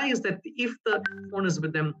realize that if the phone is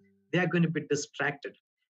with them, they are going to be distracted.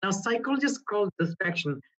 Now, psychologists call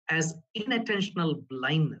distraction as inattentional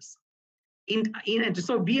blindness.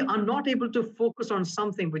 So we are not able to focus on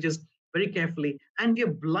something which is very carefully, and we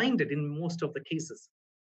are blinded in most of the cases.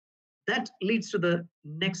 That leads to the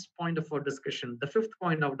next point of our discussion, the fifth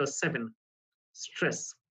point out of 7,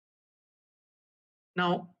 stress.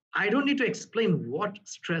 Now, I don't need to explain what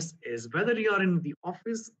stress is, whether you are in the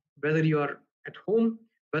office, whether you are at home,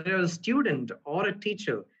 whether you're a student or a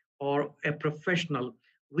teacher or a professional,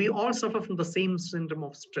 we all suffer from the same syndrome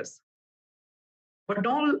of stress. But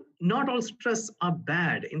not all stress are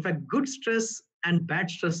bad. In fact, good stress and bad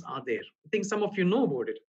stress are there. I think some of you know about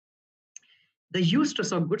it. The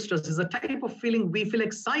eustress or good stress is a type of feeling we feel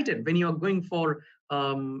excited when you're going for,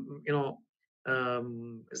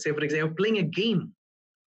 say, for example, playing a game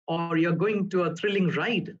or you're going to a thrilling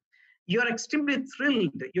ride. You're extremely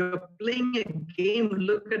thrilled. You're playing a game.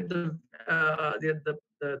 Look at the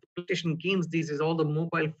PlayStation games. These is all the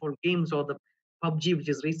mobile phone games or the PUBG, which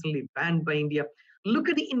is recently banned by India. Look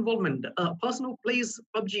at the involvement. A person who plays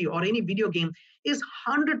PUBG or any video game is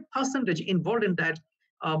 100% involved in that,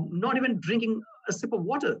 not even drinking a sip of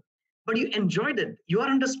water. But you enjoyed it. You are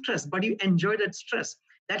under stress, but you enjoy that stress.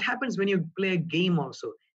 That happens when you play a game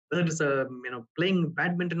also. Whether it's playing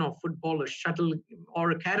badminton or football or shuttle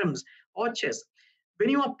or caroms or chess. When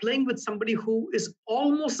you are playing with somebody who is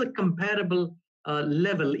almost a comparable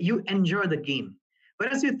level, you enjoy the game.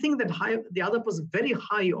 Whereas you think that the other person very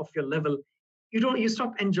high of your level, you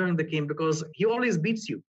stop enjoying the game because he always beats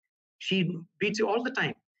you. She beats you all the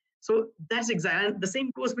time. So that's exactly, and the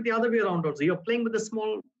same goes with the other way around also. You're playing with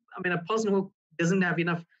a person who doesn't have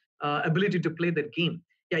enough ability to play that game.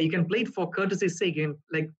 Yeah, you can play it for courtesy's sake, and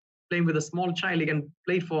like playing with a small child, you can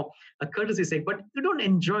play it for a courtesy's sake, but you don't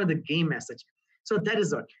enjoy the game as such. So that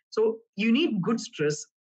is all. So you need good stress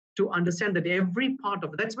to understand that every part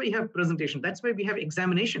of it. That's why you have presentation. That's why we have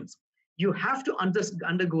examinations. You have to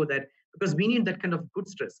undergo that because we need that kind of good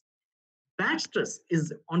stress. Bad stress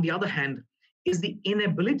is, on the other hand, is the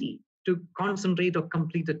inability to concentrate or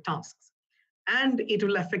complete the tasks. and it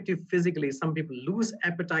will affect you physically. Some people lose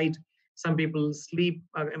appetite. Some people sleep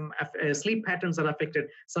patterns are affected.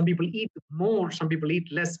 Some people eat more. Some people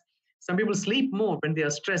eat less. Some people sleep more when they are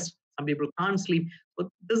stressed. Some people can't sleep. So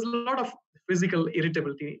there's a lot of physical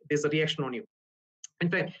irritability. There's a reaction on you. In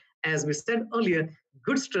fact, as we said earlier,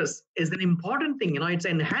 good stress is an important thing. It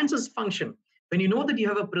enhances function. When you know that you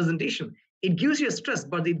have a presentation, it gives you a stress,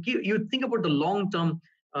 but you think about the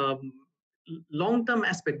um, long-term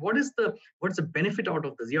aspect. What's the benefit out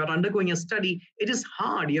of this? You are undergoing a study. It is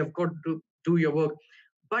hard. You have got to do your work,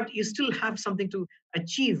 but you still have something to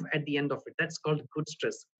achieve at the end of it. That's called good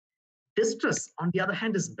stress. Distress, on the other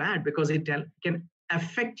hand, is bad because it can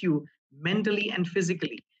affect you mentally and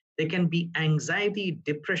physically. There can be anxiety,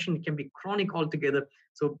 depression, it can be chronic altogether.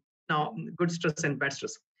 So now, good stress and bad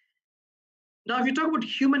stress. Now, if you talk about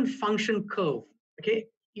human function curve, okay,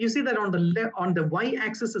 you see that on the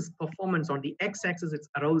y-axis is performance, on the x-axis it's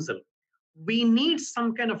arousal. We need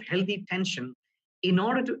some kind of healthy tension in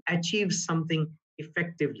order to achieve something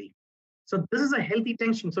effectively. So this is a healthy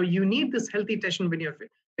tension. So you need this healthy tension when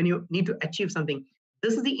you need to achieve something.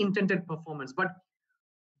 This is the intended performance. But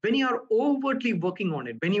when you are overtly working on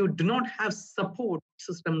it, when you do not have support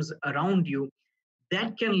systems around you,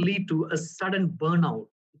 that can lead to a sudden burnout.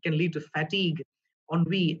 It can lead to fatigue,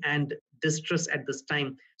 ennui, and distress at this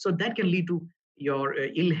time. So that can lead to your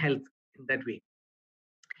ill health in that way.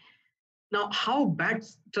 Now, how bad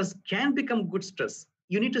stress can become good stress?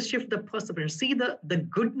 You need to shift the perception, see the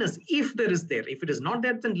goodness if there is there. If it is not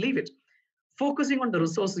there, then leave it. Focusing on the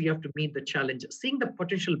resources you have to meet the challenge, seeing the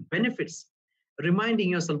potential benefits, reminding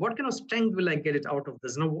yourself, what kind of strength will I get it out of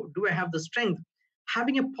this? Now, do I have the strength?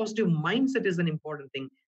 Having a positive mindset is an important thing.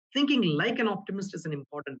 Thinking like an optimist is an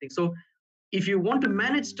important thing. So if you want to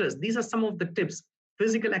manage stress, these are some of the tips.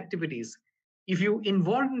 Physical activities. If you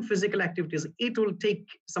involve in physical activities, it will take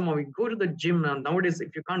some of you. Go to the gym now. Nowadays,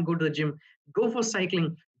 if you can't go to the gym, go for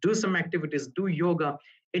cycling, do some activities, do yoga.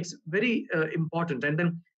 It's very important. And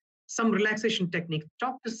then some relaxation technique.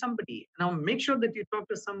 Talk to somebody. Now, make sure that you talk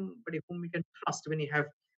to somebody whom you can trust when you have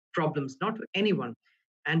problems, not anyone.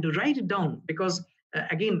 And to write it down, because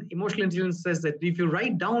again, emotional intelligence says that if you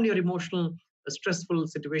write down your emotional, stressful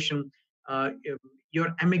situation,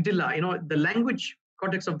 your amygdala, the language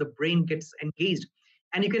cortex of the brain gets engaged,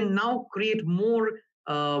 and you can now create more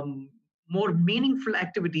meaningful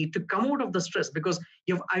activity to come out of the stress because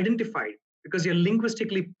you've identified, because you're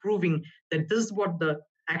linguistically proving that this is what the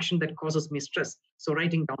action that causes me stress. So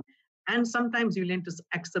writing down, and sometimes you learn to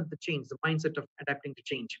accept the change, the mindset of adapting to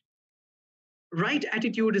change. Right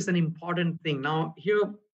attitude is an important thing. Now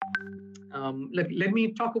here, let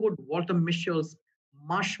me talk about Walter Mischel's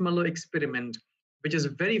marshmallow experiment, which is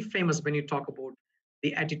very famous when you talk about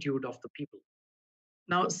the attitude of the people.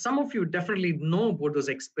 Now, some of you definitely know about this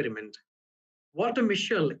experiment. Walter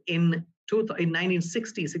Mischel in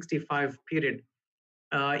 1960-65 period,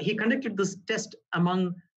 he conducted this test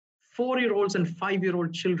among 4-year-olds and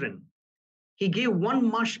 5-year-old children. He gave one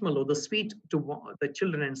marshmallow, the sweet, to the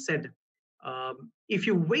children and said, if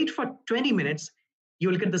you wait for 20 minutes, you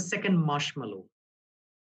will get the second marshmallow.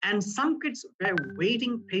 And some kids were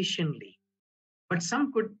waiting patiently, but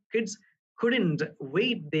some kids couldn't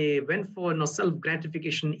wait. They went for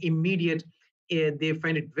self-gratification, immediate. They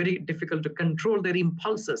find it very difficult to control their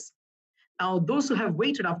impulses. Now, those who have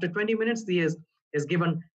waited after 20 minutes, he is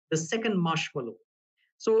given the second marshmallow.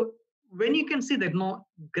 So when you can see that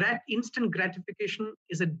instant gratification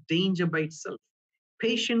is a danger by itself.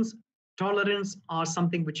 Patience, tolerance are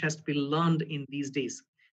something which has to be learned in these days.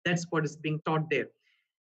 That's what is being taught there.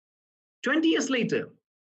 20 years later,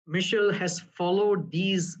 Mischel has followed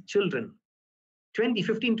these children. 20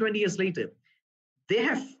 years later, they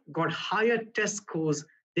have got higher test scores.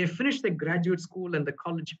 They finished their graduate school and the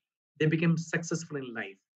college. They became successful in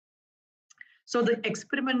life. So the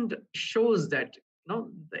experiment shows that,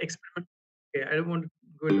 the experiment, okay, I don't want to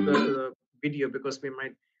go into the video because we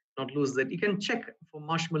might not lose that. You can check for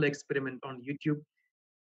marshmallow experiment on YouTube.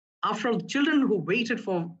 After all, children who waited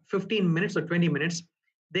for 15 minutes or 20 minutes,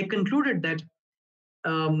 they concluded that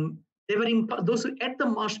those who ate the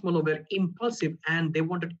marshmallow were impulsive and they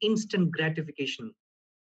wanted instant gratification.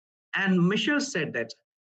 And Mischel said that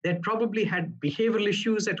they probably had behavioral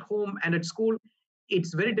issues at home and at school.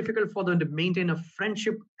 It's very difficult for them to maintain a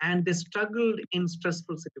friendship, and they struggled in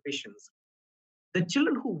stressful situations. The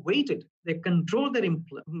children who waited, they controlled their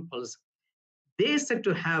impulse. They said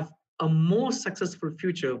to have a more successful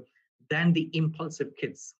future than the impulsive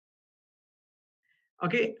kids.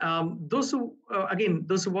 Okay, those who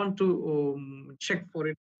want to check for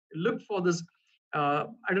it, look for this. I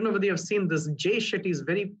don't know whether you have seen this. Jay Shetty is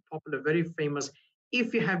very popular, very famous.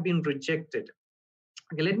 If you have been rejected,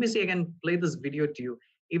 Okay, let me see. I can play this video to you.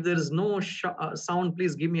 If there is no sound,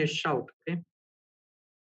 please give me a shout. Okay.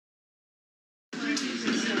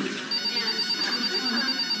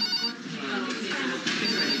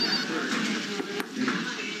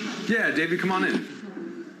 Yeah, David, come on in.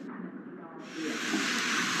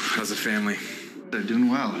 How's the family? They're doing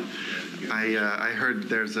well. I heard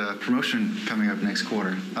there's a promotion coming up next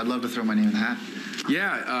quarter. I'd love to throw my name in the hat.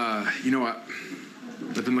 Yeah, you know what?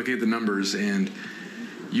 I've been looking at the numbers, and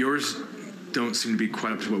yours don't seem to be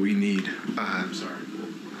quite up to what we need. I'm sorry.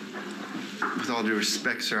 With all due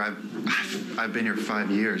respect, sir, I've been here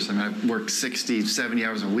 5 years. I mean, I've worked 60, 70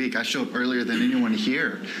 hours a week. I show up earlier than anyone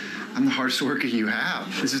here. I'm the hardest worker you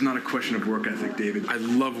have. This is not a question of work ethic, David. I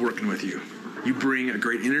love working with you. You bring a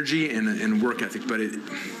great energy and work ethic, but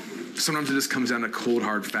sometimes it just comes down to cold,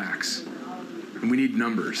 hard facts. And we need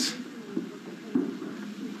numbers.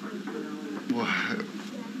 Well,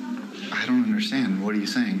 I don't understand. What are you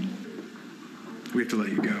saying? We have to let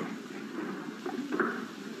you go.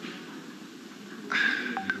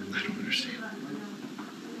 I don't understand.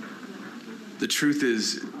 The truth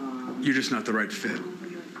is, you're just not the right fit.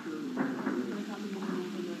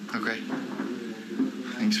 Okay.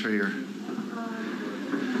 Thanks for your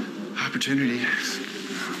opportunity.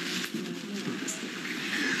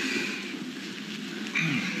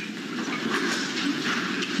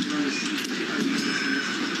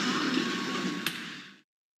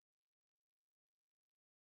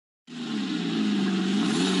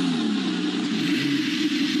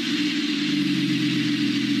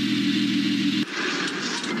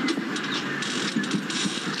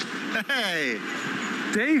 Hey!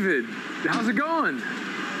 David, how's it going?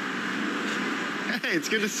 Hey, it's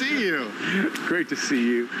good to see you. Great to see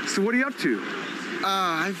you. So what are you up to?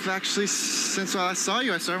 I've actually, since I saw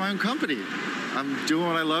you, I started my own company. I'm doing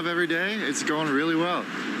what I love every day. It's going really well.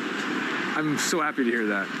 I'm so happy to hear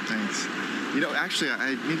that. Thanks. You know, actually,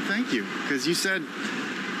 I need to thank you, because you said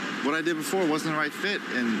what I did before wasn't the right fit,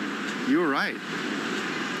 and you were right.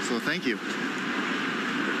 So thank you.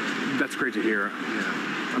 That's great to hear.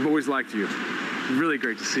 Yeah. I've always liked you. Really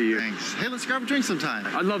great to see you. Thanks. Hey, let's grab a drink sometime.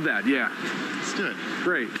 I love that, yeah. Let's do it.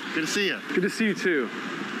 Great. Good to see you. Good to see you too.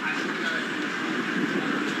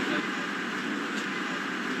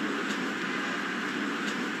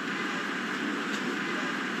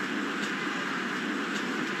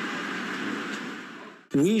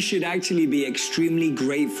 We should actually be extremely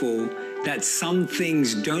grateful that some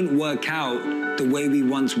things don't work out the way we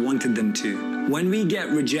once wanted them to. When we get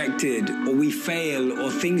rejected or we fail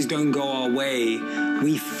or things don't go our way,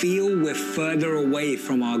 we feel we're further away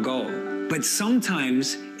from our goal. But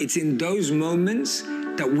sometimes it's in those moments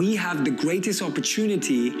that we have the greatest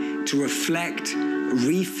opportunity to reflect,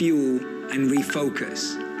 refuel, and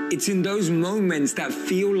refocus. It's in those moments that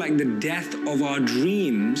feel like the death of our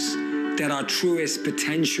dreams that our truest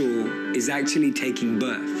potential is actually taking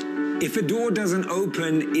birth. If a door doesn't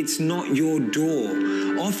open, it's not your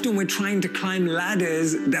door. Often we're trying to climb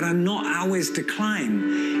ladders that are not ours to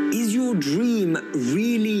climb. Is your dream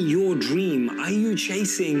really your dream? Are you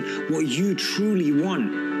chasing what you truly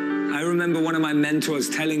want? I remember one of my mentors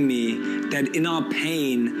telling me that in our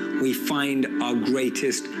pain, we find our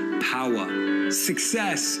greatest power.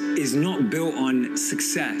 Success is not built on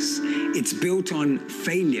success. It's built on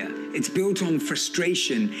failure. It's built on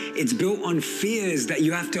frustration. It's built on fears that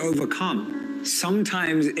you have to overcome.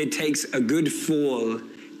 Sometimes it takes a good fall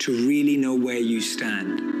to really know where you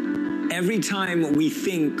stand. Every time we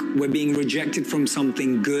think we're being rejected from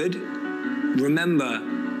something good, remember,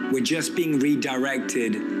 we're just being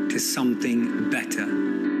redirected to something better.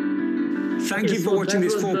 Thank you for watching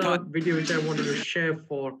this four-part video, which I wanted to share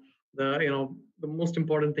for the most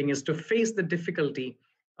important thing is to face the difficulty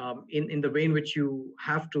in the way in which you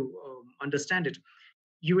have to understand it.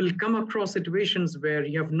 You will come across situations where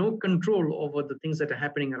you have no control over the things that are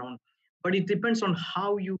happening around, but it depends on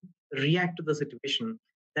how you react to the situation.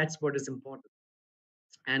 That's what is important.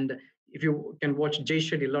 And if you can watch Jay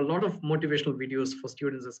Shetty, a lot of motivational videos for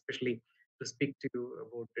students, especially to speak to you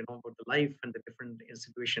about the life and the different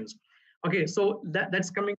situations. Okay, so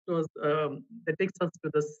that's coming to us. That takes us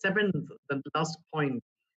to the seventh, the last point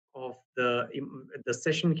of the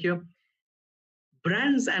session here.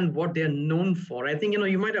 Brands and what they are known for. I think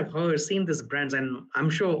you might have seen these brands, and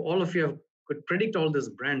I'm sure all of you could predict all these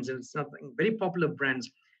brands. And it's nothing very popular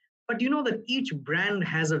brands, but you know that each brand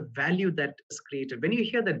has a value that is created. When you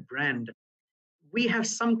hear that brand, we have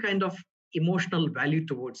some kind of emotional value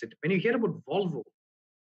towards it. When you hear about Volvo,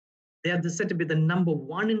 they are said to be the number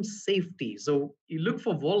one in safety. So you look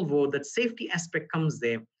for Volvo, that safety aspect comes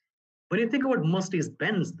there. When you think about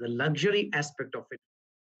Mercedes-Benz, the luxury aspect of it,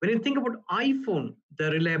 When you think about iPhone,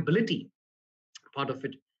 the reliability part of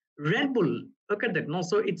it. Red Bull, look at that. No,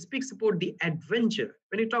 so it speaks about the adventure.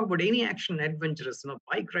 When you talk about any action adventurous,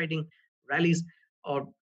 bike riding, rallies, or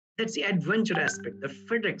that's the adventure aspect. The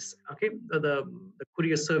FedEx, okay, the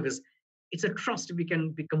courier service, it's a trust. We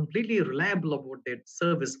can be completely reliable about that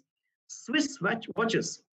service. Swiss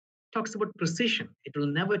watches talks about precision. It will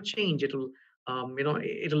never change. It'll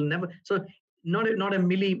never. So not a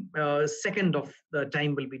millisecond of the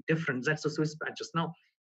time will be different. That's the Swiss watches. Now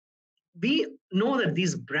we know that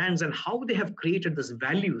these brands and how they have created these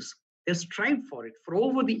values, they strive for it for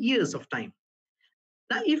over the years of time.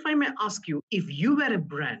 Now, if I may ask you, if you were a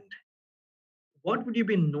brand, what would you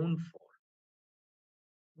be known for?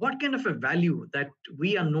 What kind of a value that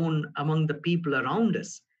we are known among the people around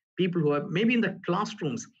us? People who are maybe in the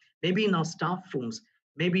classrooms, maybe in our staff rooms,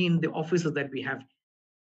 maybe in the offices that we have.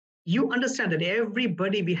 You understand that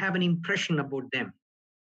everybody, we have an impression about them.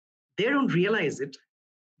 They don't realize it,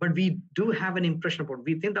 but we do have an impression about.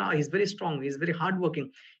 We think that he's very strong, he's very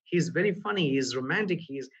hardworking, he's very funny, he's romantic,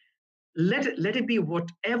 let it be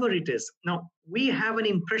whatever it is. Now we have an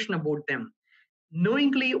impression about them.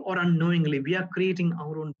 Knowingly or unknowingly, we are creating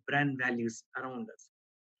our own brand values around us.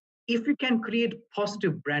 If you can create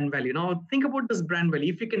positive brand value, now think about this brand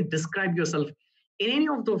value. If you can describe yourself in any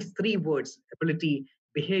of those three words: ability,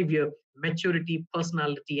 behavior, maturity,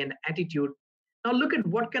 personality, and attitude. Now look at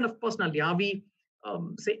what kind of personality. Are we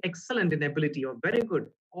say excellent in ability, or very good,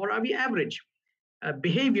 or are we average?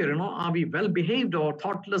 Behavior, are we well behaved or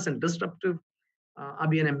thoughtless and disruptive? Are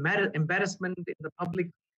we an embarrassment in the public?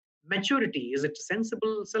 Maturity, is it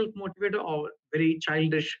sensible, self-motivated, or very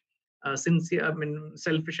childish, sincere,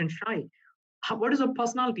 selfish and shy? What is our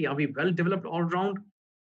personality? Are we well developed all around,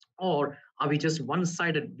 or are we just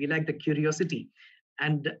one-sided? We like the curiosity.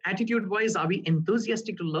 And attitude-wise, are we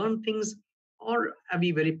enthusiastic to learn things, or are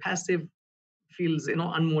we very passive, feels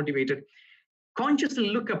unmotivated? Consciously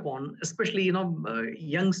look upon, especially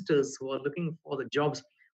youngsters who are looking for the jobs.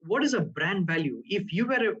 What is a brand value? If you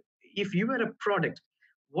were a product,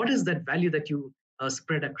 what is that value that you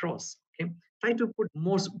spread across? Okay, try to put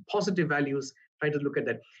more positive values. Try to look at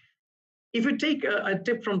that. If you take a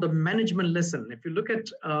tip from the management lesson, if you look at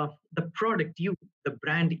the product you, the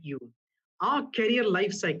brand you, our career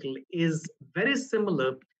life cycle is very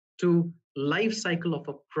similar to life cycle of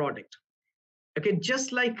a product. Okay,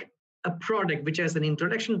 just like a product which has an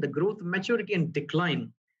introduction, the growth, maturity, and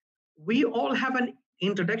decline. We all have an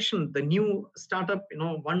introduction, the new startup,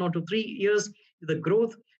 1 or 2, 3 years, the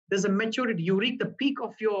growth, there's a maturity, you reach the peak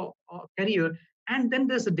of your career, and then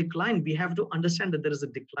there's a decline. We have to understand that there is a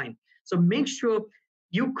decline. So make sure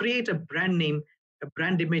you create a brand name, a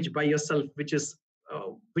brand image by yourself, which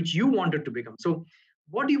you wanted to become. So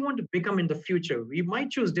what do you want to become in the future? We might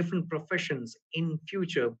choose different professions in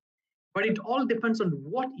future, but it all depends on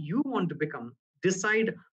what you want to become.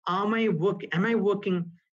 Decide, am I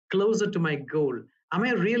working closer to my goal? Am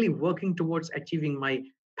I really working towards achieving my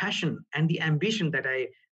passion and the ambition that I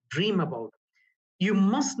dream about? You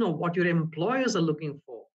must know what your employers are looking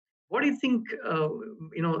for. What do you think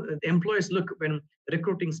the employers look when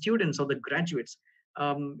recruiting students or the graduates?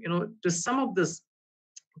 To some of this,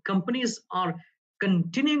 companies are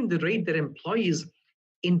continuing to rate their employees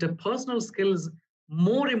interpersonal skills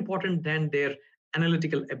more important than their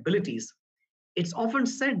analytical abilities. It's often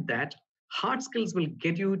said that hard skills will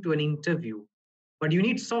get you to an interview, but you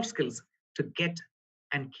need soft skills to get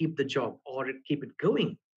and keep the job or keep it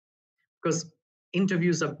going. Because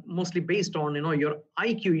interviews are mostly based on your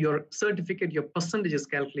IQ, your certificate, your percentage is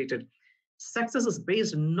calculated. Success is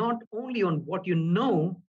based not only on what you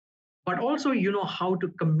know, but also how to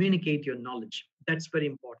communicate your knowledge. That's very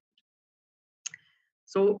important.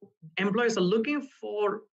 So employers are looking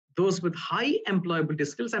for those with high employability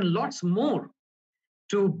skills and lots more.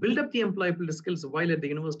 To build up the employability skills while at the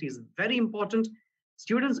university is very important.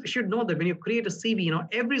 Students should know that when you create a CV,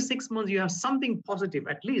 every 6 months you have something positive,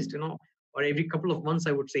 at least, or every couple of months,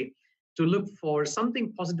 I would say, to look for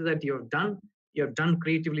something positive that you have done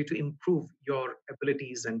creatively to improve your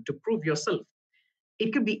abilities and to prove yourself.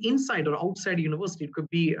 It could be inside or outside university. It could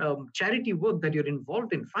be charity work that you're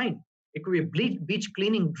involved in, fine. It could be a beach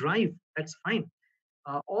cleaning drive, that's fine.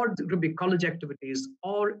 Or it could be college activities,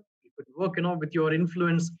 or you could work, with your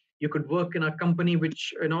influence. You could work in a company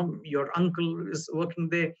which, your uncle is working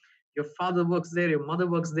there, your father works there, your mother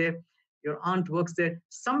works there, your aunt works there.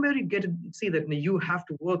 Somewhere you get to see that you have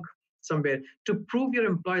to work somewhere to prove your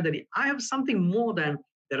employer that I have something more than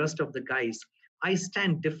the rest of the guys. I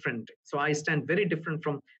stand different. So I stand very different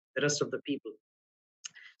from the rest of the people.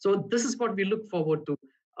 So this is what we look forward to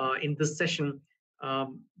in this session,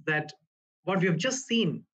 that what we have just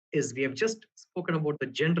seen is we have just spoken about the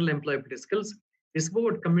general employability skills. We spoke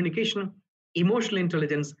about communication, emotional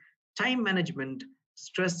intelligence, time management,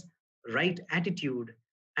 stress, right attitude,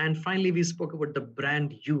 and finally we spoke about the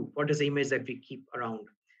brand you. What is the image that we keep around?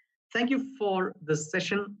 Thank you for this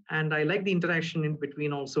session, and I like the interaction in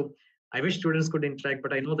between also. I wish students could interact,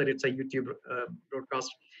 but I know that it's a YouTube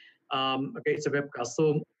broadcast. Okay, it's a webcast.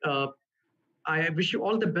 So I wish you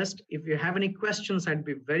all the best. If you have any questions, I'd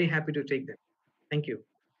be very happy to take them. Thank you.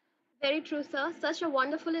 Very true, sir. Such a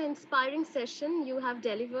wonderful and inspiring session you have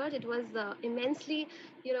delivered. It was immensely,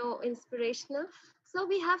 inspirational. So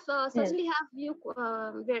we have certainly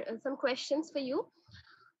have some questions for you.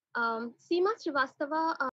 Seema Srivastava